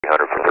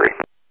300 for 3.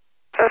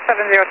 So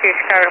 702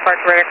 Chicago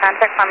Departure radar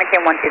contact, climbing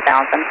KM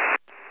 12000.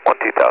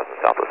 12000,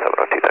 Southwest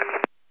 702, thanks.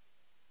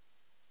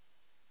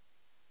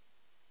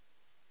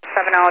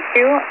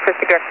 702,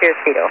 proceed direct to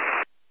Aceto.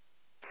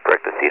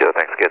 Direct to Aceto,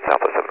 thanks again,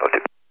 Southwest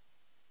 702.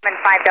 And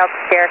 5 Delta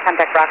Sierra,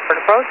 contact Rockford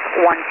approach,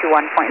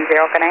 121.0,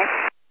 good night.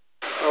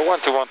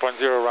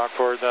 121.0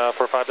 Rockford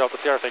for 5 Delta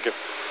Sierra, thank you.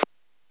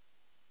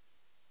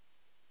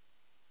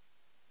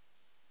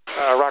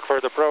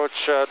 Rockford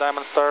approach,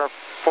 Diamond Star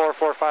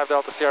 445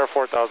 Delta Sierra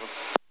 4000.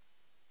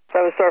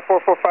 Diamond Star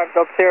 445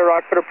 Delta Sierra,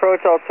 Rockford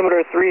approach,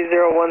 altimeter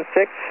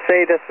 3016,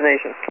 say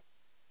destination.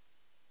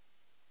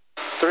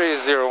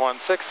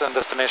 3016 and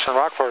destination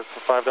Rockford for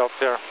 5 Delta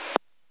Sierra.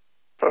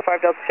 For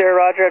 5 Delta Sierra,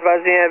 roger,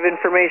 advise you have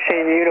information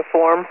in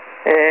uniform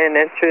and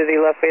enter the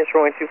left base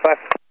runway 25.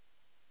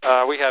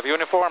 We have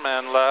uniform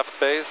and left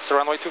base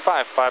runway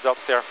 25, 5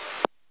 Delta Sierra.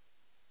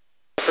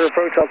 For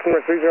approach,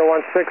 altimeter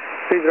 3016,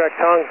 please direct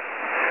tongue.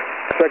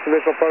 Expect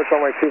visual approach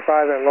runway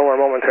 25 and lower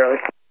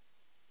momentarily.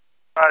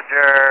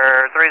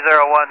 Roger,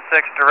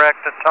 3016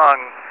 direct to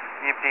tongue,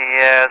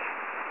 UPS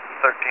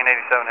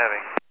 1387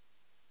 heavy.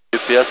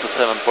 UPS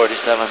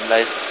 747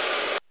 nice.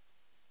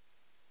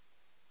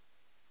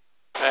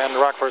 And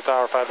Rockford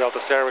Tower 5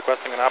 Delta Sierra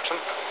requesting an option.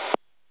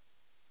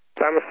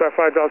 Diamond Star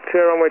 5 Delta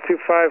Sierra, runway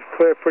 25,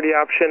 clear for the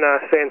option,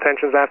 say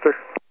intentions after.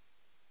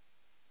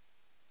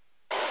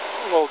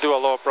 We'll do a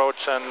low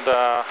approach and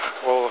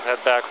we'll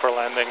head back for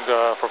landing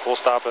for full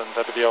stop and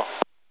WBO.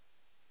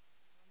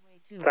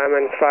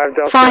 Diamond 5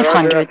 Delta Sierra,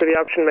 roger, after the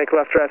option, make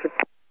left traffic.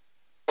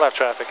 Left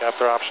traffic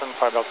after option,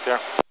 5 Delta Sierra.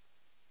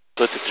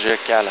 Tu tik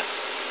žiūrėk kelią.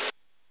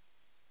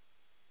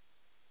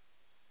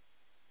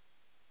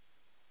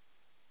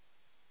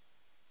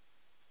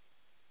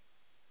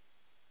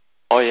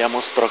 O jie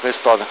mūsų trokai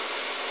stovi.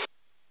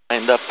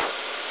 Lined up.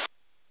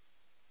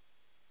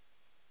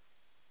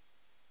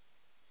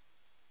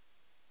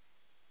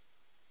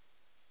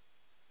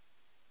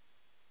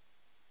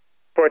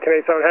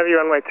 Heavy,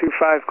 runway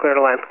 25, clear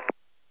to land.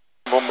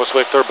 Bus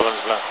wake turbulence,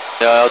 blend.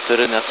 Jo,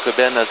 turiu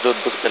neskubė, nes duot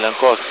bus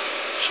belenkoks.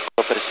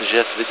 Šiko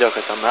prisižiūrės video,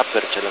 kad ten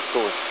apverčia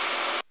lėktuvus.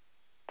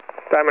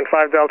 Diamond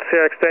 5 Delta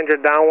Sierra, extend your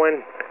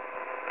downwind.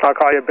 I'll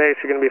call your base,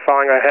 you're going to be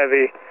following a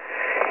heavy.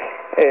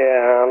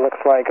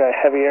 Looks like a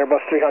heavy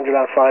Airbus 300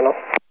 on final.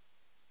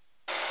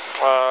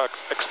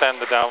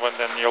 Extend the downwind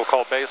and you'll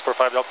call base for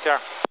 5 Delta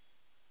Sierra.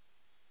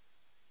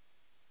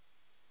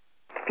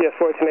 PS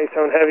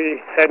 1487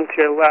 heavy, heading to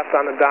your left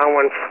on the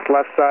downwind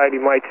left side. You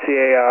might see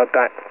a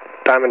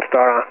Diamond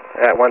Star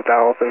at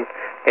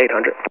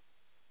 1,800.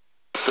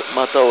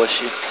 Matau aš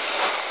jį.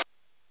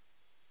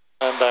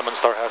 And Diamond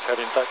Star has head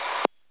inside.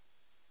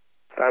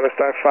 Diamond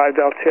Star 5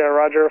 Delta Sierra,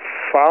 roger.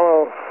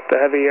 Follow the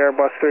heavy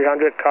Airbus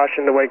 300.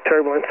 Caution to wake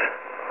turbulence.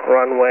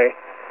 Runway.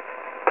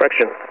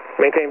 Correction.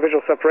 Maintain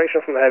visual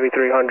separation from the heavy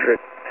 300.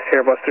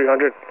 Airbus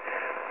 300.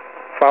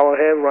 Follow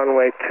him.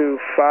 Runway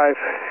 25.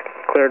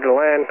 Clear to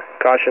land.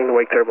 Caution to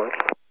wake turbulence.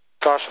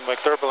 Caution, wake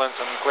turbulence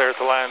and clear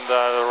to land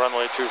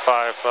runway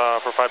 25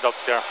 for 5 Delta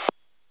Sierra.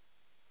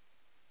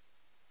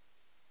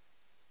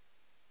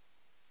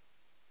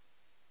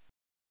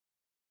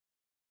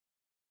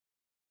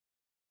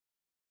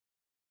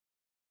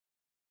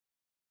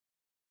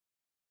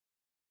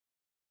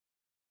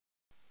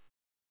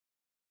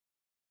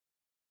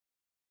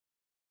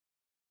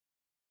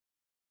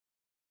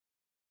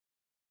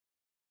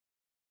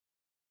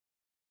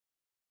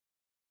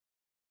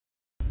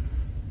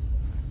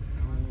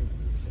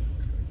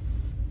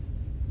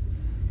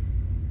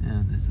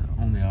 Yeah, there's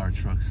only our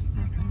trucks,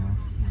 nothing else.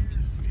 1, 2,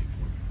 3,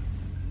 4, 5,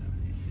 6, 7,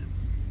 8, yeah.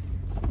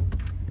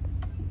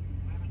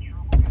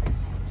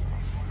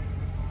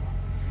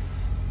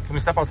 Can we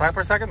step outside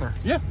for a second? Or?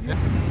 Yeah.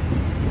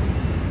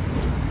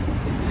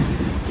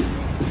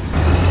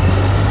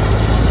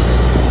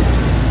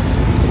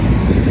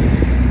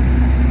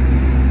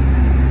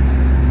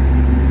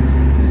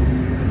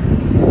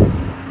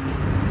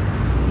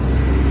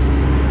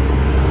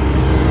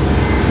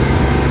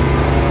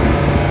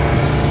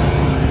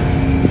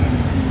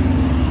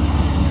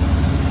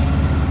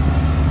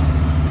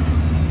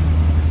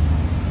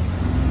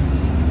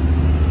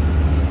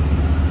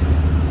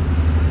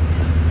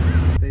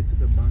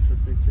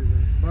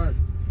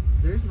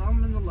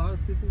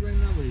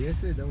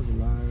 There was a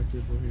lot of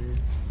people here,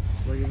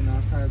 like even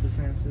outside of the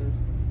fences.